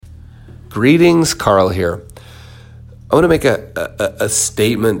Greetings, Carl here. I want to make a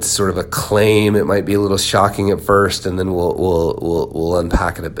statement, sort of a claim. It might be a little shocking at first, and then we'll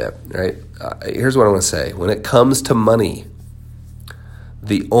unpack it a bit. Right? Here's what I want to say. When it comes to money,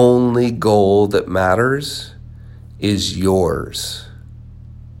 the only goal that matters is yours.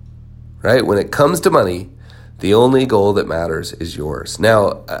 Right? When it comes to money, the only goal that matters is yours.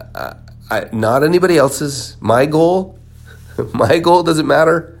 Now, not anybody else's. My goal doesn't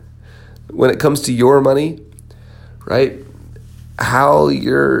matter when it comes to your money, right? How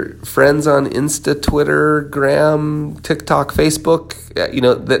your friends on Insta, Twitter, Gram, TikTok, Facebook,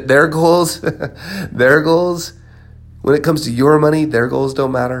 their goals, when it comes to your money, their goals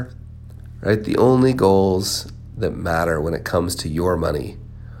don't matter, right? The only goals that matter when it comes to your money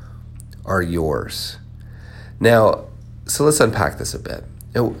are yours. Now, so let's unpack this a bit.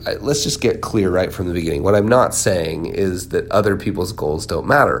 Let's just get clear right from the beginning. What I'm not saying is that other people's goals don't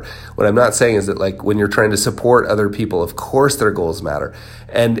matter. What I'm not saying is that, like, when you're trying to support other people, of course their goals matter.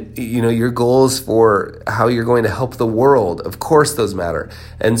 And, your goals for how you're going to help the world, of course those matter.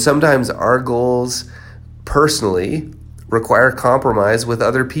 And sometimes our goals personally require compromise with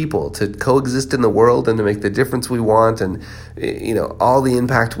other people to coexist in the world and to make the difference we want and, all the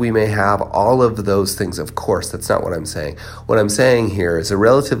impact we may have, all of those things. Of course, that's not what I'm saying. What I'm saying here is a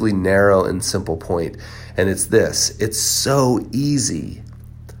relatively narrow and simple point, and it's this. It's so easy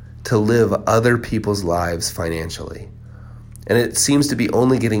to live other people's lives financially. And it seems to be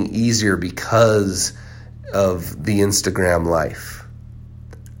only getting easier because of the Instagram life.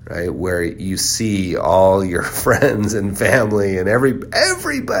 Right, where you see all your friends and family and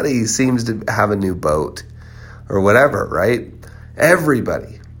everybody seems to have a new boat or whatever, right?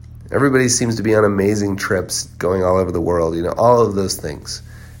 Everybody seems to be on amazing trips going all over the world, all of those things.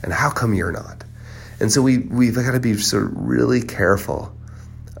 And how come you're not? And so we've got to be sort of really careful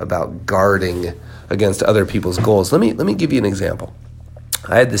about guarding against other people's goals. Let me give you an example.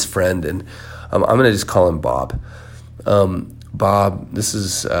 I had this friend, and I'm going to just call him Bob. Bob, this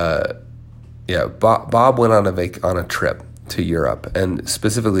is, Bob went on a trip to Europe, and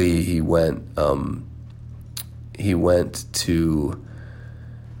specifically he went to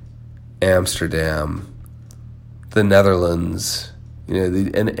Amsterdam, the Netherlands,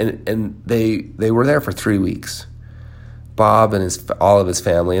 and they were there for 3 weeks. Bob and all of his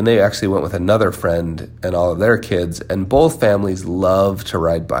family, and they actually went with another friend and all of their kids, and both families love to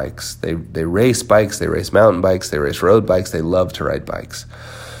ride bikes. They race bikes, they race mountain bikes, they race road bikes, they love to ride bikes.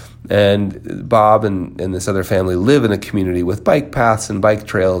 And Bob and this other family live in a community with bike paths and bike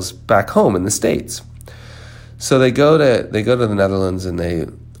trails back home in the States. So they go to the Netherlands, and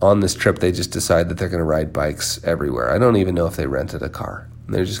on this trip they just decide that they're going to ride bikes everywhere. I don't even know if they rented a car.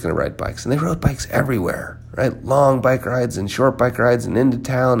 They're just going to ride bikes. And they rode bikes everywhere, right? Long bike rides and short bike rides and into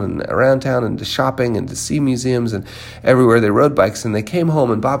town and around town and to shopping and to see museums and everywhere. They rode bikes, and they came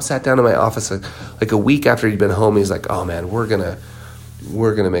home, and Bob sat down in my office like a week after he'd been home. He's like, oh man, we're going to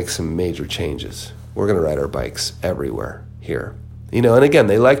make some major changes. We're going to ride our bikes everywhere here. And again,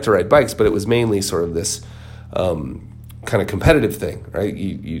 they like to ride bikes, but it was mainly sort of this kind of competitive thing, right?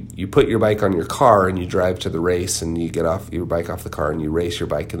 You put your bike on your car and you drive to the race, and you get off your bike off the car and you race your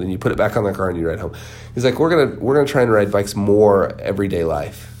bike, and then you put it back on the car and you ride home. He's like, we're gonna try and ride bikes more everyday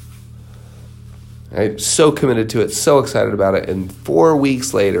life. Right? So committed to it, so excited about it. And 4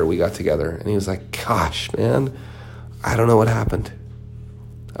 weeks later, we got together, and he was like, gosh, man, I don't know what happened.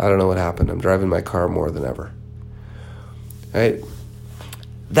 I'm driving my car more than ever. Right?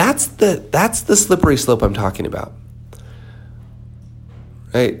 That's the slippery slope I'm talking about.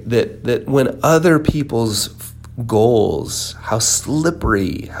 Right? That when other people's goals, how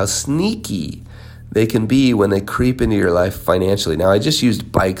slippery, how sneaky they can be when they creep into your life financially. Now, I just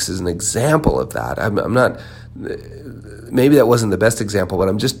used bikes as an example of that. I'm not, maybe that wasn't the best example, but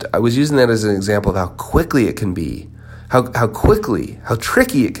I was using that as an example of how quickly it can be, how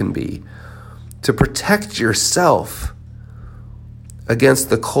tricky it can be to protect yourself against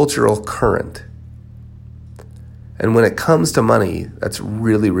the cultural current. And when it comes to money, that's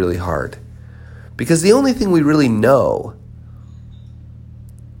really, really hard. Because the only thing we really know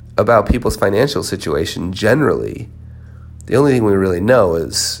about people's financial situation generally, the only thing we really know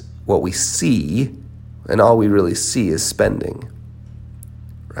is what we see, and all we really see is spending,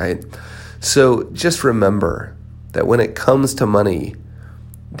 right? So just remember that when it comes to money,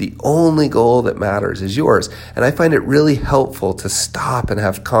 the only goal that matters is yours. And I find it really helpful to stop and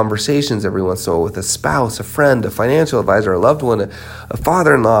have conversations every once in a while with a spouse, a friend, a financial advisor, a loved one, a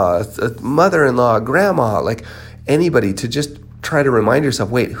father-in-law, a mother-in-law, a grandma, like anybody, to just try to remind yourself,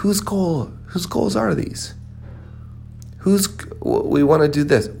 wait, whose goals are these? We want to do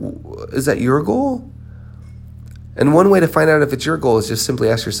this. Is that your goal? And one way to find out if it's your goal is just simply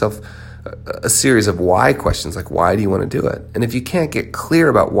ask yourself a series of why questions, like why do you want to do it? And if you can't get clear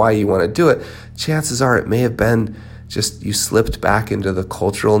about why you want to do it, chances are it may have been just you slipped back into the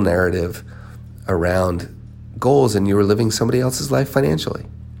cultural narrative around goals and you were living somebody else's life financially,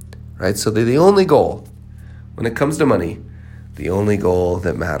 right? So the only goal, when it comes to money, the only goal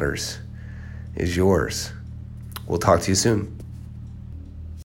that matters is yours. We'll talk to you soon.